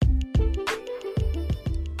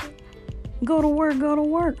Go to work, go to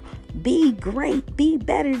work. Be great, be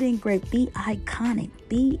better than great, be iconic,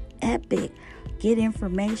 be epic. Get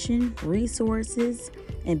information, resources,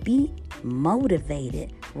 and be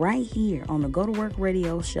motivated right here on the Go to Work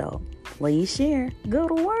Radio Show. Please share. Go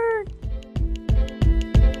to work.